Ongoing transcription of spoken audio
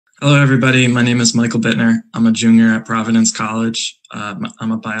Hello, everybody. My name is Michael Bittner. I'm a junior at Providence College.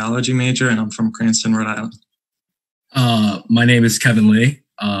 I'm a biology major, and I'm from Cranston, Rhode Island. My name is Kevin Lee.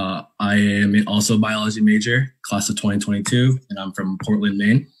 I am also a biology major, class of 2022, and I'm from Portland,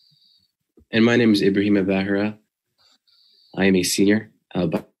 Maine. And my name is Ibrahim Abaherah. I am a senior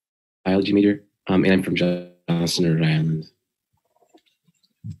biology major, and I'm from Johnston, Rhode Island.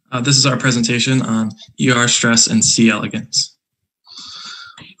 This is our presentation on ER stress and C. elegans.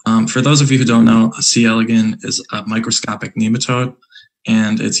 For those of you who don't know, C. elegans is a microscopic nematode,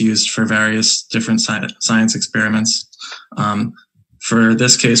 and it's used for various different science experiments. For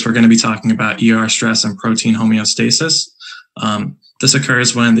this case, we're going to be talking about ER stress and protein homeostasis. This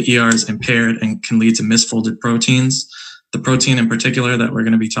occurs when the ER is impaired and can lead to misfolded proteins. The protein in particular that we're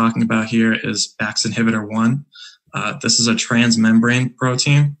going to be talking about here is BAX inhibitor 1. This is a transmembrane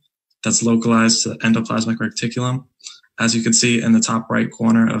protein that's localized to the endoplasmic reticulum. As you can see in the top right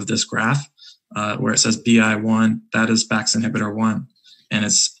corner of this graph, where it says BI1, that is BAX inhibitor 1, and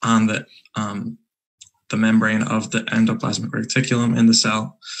it's on the membrane of the endoplasmic reticulum in the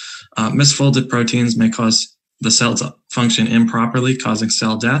cell. Misfolded proteins may cause the cell to function improperly, causing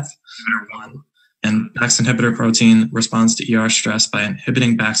cell death. And BAX inhibitor protein responds to ER stress by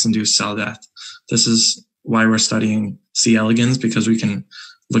inhibiting BAX-induced cell death. This is why we're studying C. elegans, because we can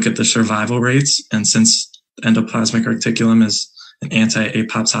look at the survival rates. And since the endoplasmic reticulum is an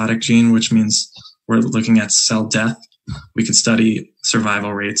anti-apoptotic gene, which means we're looking at cell death, we can study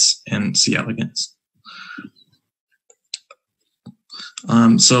survival rates in C. elegans.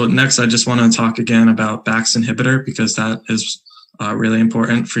 So next, I just want to talk again about BAX inhibitor, because that is really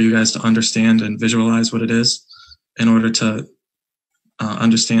important for you guys to understand and visualize what it is in order to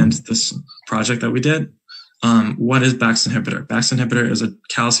understand this project that we did. What is BAX inhibitor? BAX inhibitor is a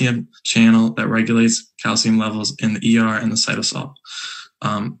calcium channel that regulates calcium levels in the ER and the cytosol.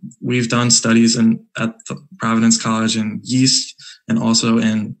 We've done studies at the Providence College in yeast and also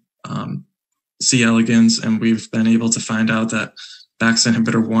in C. elegans, and we've been able to find out that BAX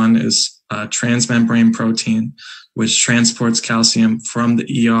inhibitor 1 is a transmembrane protein which transports calcium from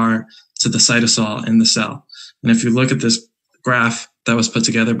the ER to the cytosol in the cell. And if you look at this graph that was put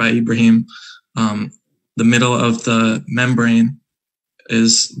together by Ibrahim, the middle of the membrane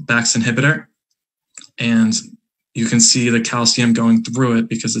is BAX inhibitor, and you can see the calcium going through it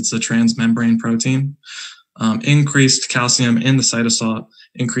because it's a transmembrane protein. Increased calcium in the cytosol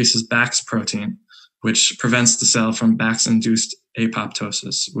increases BAX protein, which prevents the cell from BAX-induced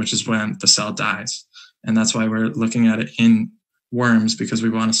apoptosis, which is when the cell dies. And that's why we're looking at it in worms, because we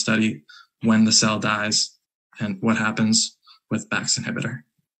want to study when the cell dies and what happens with BAX inhibitor.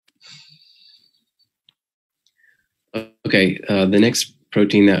 Okay, the next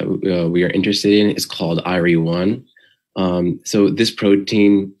protein that we are interested in is called IRE1. So this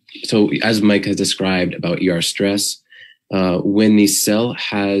protein, so as Mike has described about ER stress, when the cell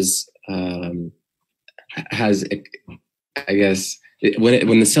has I guess,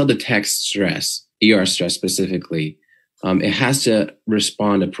 when the cell detects stress, ER stress specifically, it has to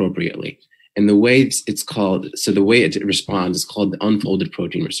respond appropriately. And the way it's called, so the way it responds is called the unfolded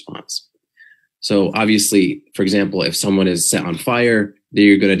protein response. So obviously, for example, if someone is set on fire,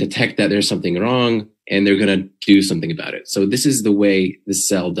 they're going to detect that there's something wrong and they're going to do something about it. So this is the way the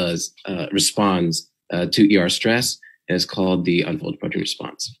cell responds to ER stress, and it's called the unfolded protein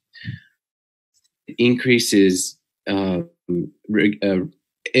response. It increases, it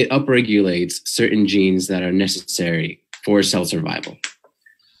upregulates certain genes that are necessary for cell survival.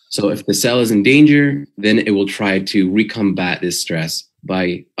 So if the cell is in danger, then it will try to recombat this stress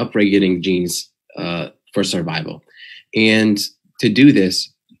by upregulating genes for survival. And to do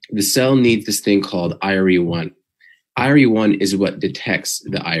this, the cell needs this thing called IRE1. IRE1 is what detects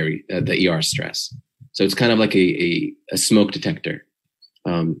the ER stress. So it's kind of like a smoke detector,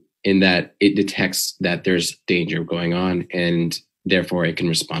 in that it detects that there's danger going on, and therefore it can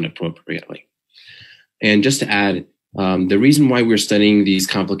respond appropriately. And just to add, the reason why we're studying these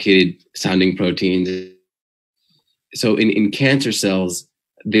complicated sounding proteins, so in cancer cells,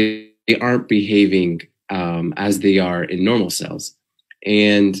 they aren't behaving as they are in normal cells.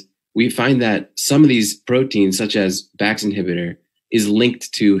 And we find that some of these proteins, such as BAX inhibitor, is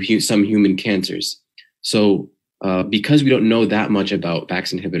linked to some human cancers. So because we don't know that much about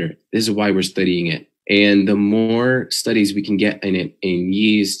BAX inhibitor, this is why we're studying it. And the more studies we can get in it, in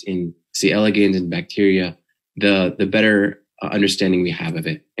yeast, in C. elegans, and bacteria, the better understanding we have of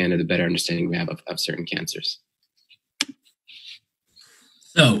it, and the better understanding we have of certain cancers.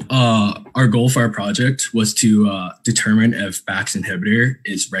 So our goal for our project was to determine if BAX inhibitor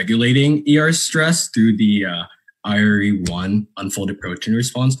is regulating ER stress through the IRE1 unfolded protein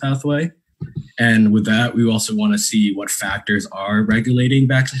response pathway. And with that, we also want to see what factors are regulating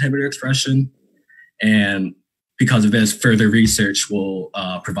BAX inhibitor expression. And because of this, further research will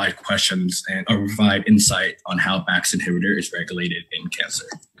provide questions or provide insight on how BAX inhibitor is regulated in cancer.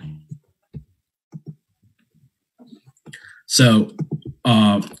 So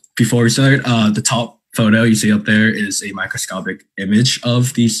before we start, the top photo you see up there is a microscopic image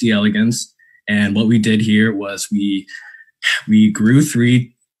of the C. elegans. And what we did here was we grew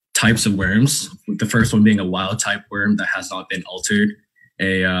 3 types of worms, with the first one being a wild type worm that has not been altered,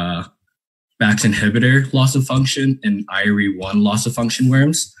 a BAX inhibitor loss of function, and IRE1 loss of function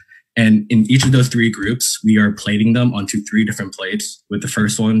worms. And in each of those 3 groups, we are plating them onto 3 different plates, with the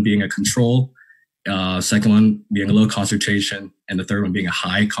first one being a control, second one being a low concentration, and the third one being a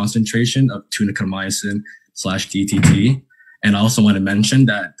high concentration of tunicamycin/DTT. And I also want to mention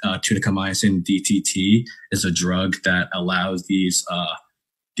that tunicamycin DTT is a drug that allows these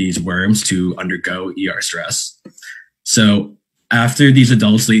worms to undergo ER stress. So after these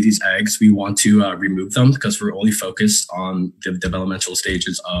adults lay these eggs, we want to remove them because we're only focused on the developmental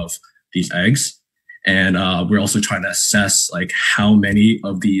stages of these eggs. And we're also trying to assess like how many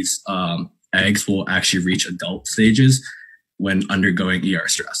of these eggs will actually reach adult stages when undergoing ER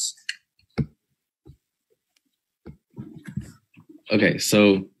stress. Okay,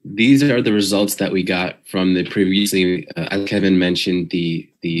 so these are the results that we got from the previously, as Kevin mentioned, the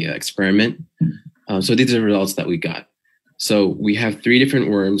experiment. So these are the results that we got. So we have 3 different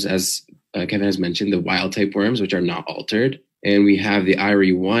worms, as Kevin has mentioned, the wild type worms, which are not altered, and we have the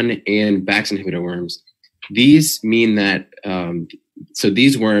IRE1 and BAX inhibitor worms. These mean that, so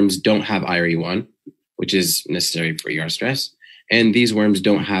these worms don't have IRE1, which is necessary for ER stress, and these worms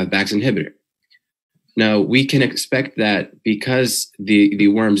don't have BAX inhibitor. Now, we can expect that because the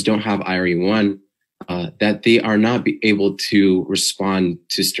worms don't have IRE1, that they are not able to respond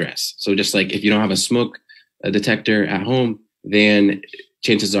to stress. So just like if you don't have a smoke detector at home, then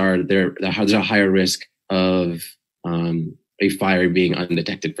chances are there's a higher risk of a fire being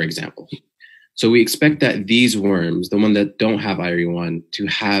undetected, for example. So we expect that these worms, the one that don't have IRE1, to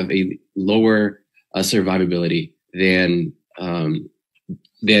have a lower survivability than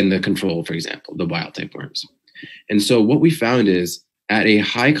the control, for example, the wild type worms. And so what we found is at a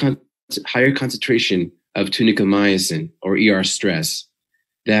higher concentration of tunicamycin or ER stress,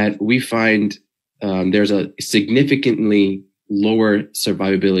 that we find there's a significantly lower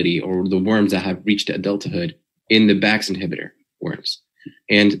survivability, or the worms that have reached adulthood, in the BAX inhibitor worms.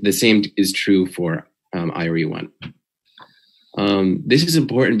 And the same is true for IRE1. This is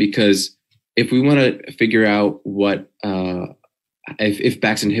important because if we want to figure out what if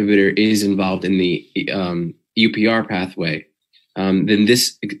BAX inhibitor is involved in the UPR pathway, then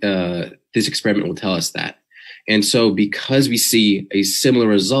this experiment will tell us that. And so because we see a similar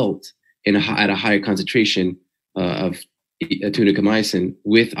result at a higher concentration of tunicamycin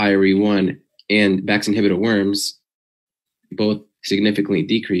with IRE1 and BAX inhibitor worms, both significantly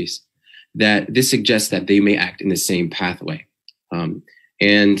decrease, that this suggests that they may act in the same pathway.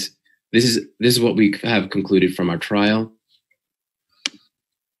 And this is what we have concluded from our trial.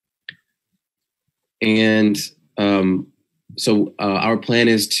 And so our plan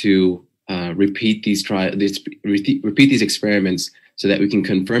is to repeat these experiments so that we can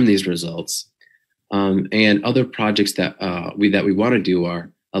confirm these results. And other projects that we want to do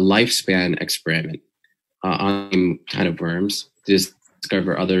are a lifespan experiment on kind of worms to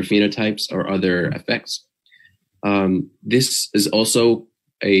discover other phenotypes or other effects. This is also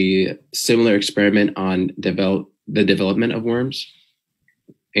a similar experiment on the development of worms.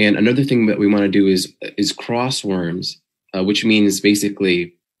 And another thing that we want to do is cross worms, which means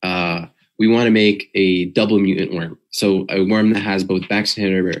basically we want to make a double mutant worm. So a worm that has both BAX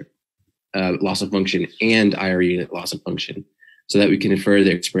inhibitor loss of function and IRE loss of function, so that we can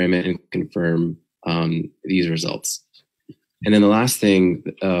further experiment and confirm these results. And then the last thing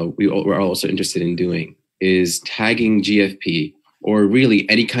we're also interested in doing is tagging GFP, or really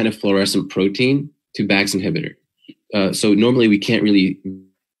any kind of fluorescent protein, to BAX inhibitor. So normally we can't really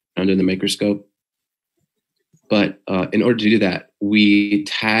under the microscope, but in order to do that, we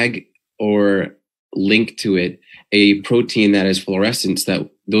tag or link to it a protein that is fluorescent,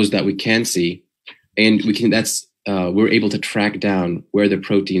 those that we can see, and we're able to track down where the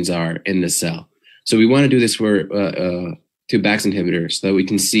proteins are in the cell. So we want to do this to BAX inhibitor so that we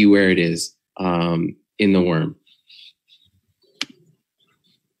can see where it is in the worm.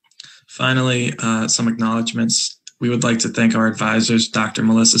 Finally, some acknowledgements. We would like to thank our advisors, Dr.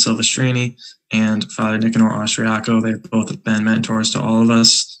 Melissa Silvestrini and Father Nicanor Austriaco. They've both been mentors to all of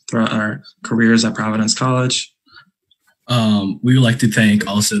us throughout our careers at Providence College. We would like to thank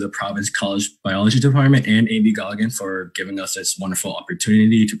also the Providence College Biology Department and Amy Goggin for giving us this wonderful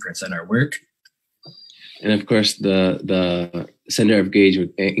opportunity to present our work. And of course, the Center of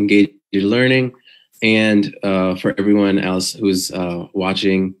Engaged Learning, and for everyone else who's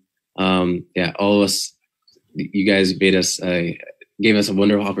watching, yeah, all of us, you guys gave us a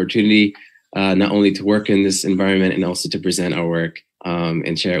wonderful opportunity, not only to work in this environment and also to present our work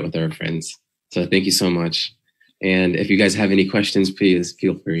and share it with our friends. So thank you so much. And if you guys have any questions, please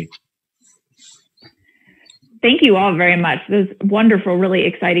feel free. Thank you all very much. This is wonderful, really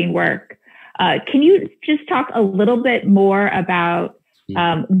exciting work. Can you just talk a little bit more about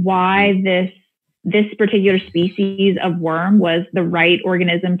why this particular species of worm was the right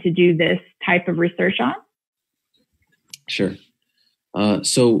organism to do this type of research on? Sure.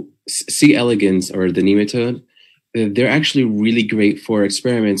 So C. elegans, or the nematode, they're actually really great for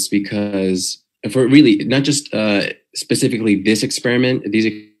experiments because, for really not just specifically this experiment, these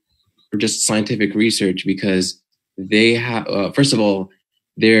are just scientific research, because they have, first of all,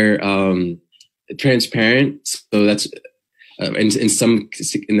 they're transparent. So that's in some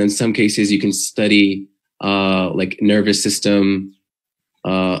cases you can study like nervous system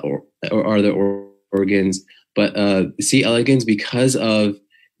or other organs. But C. elegans, because of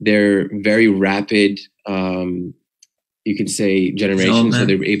their very rapid, you can say, generation, so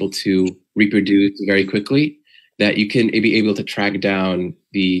they're able to reproduce very quickly, that you can be able to track down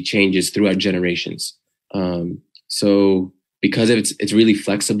the changes throughout generations. So because it's really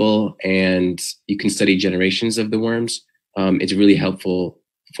flexible and you can study generations of the worms, it's really helpful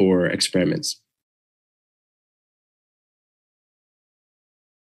for experiments.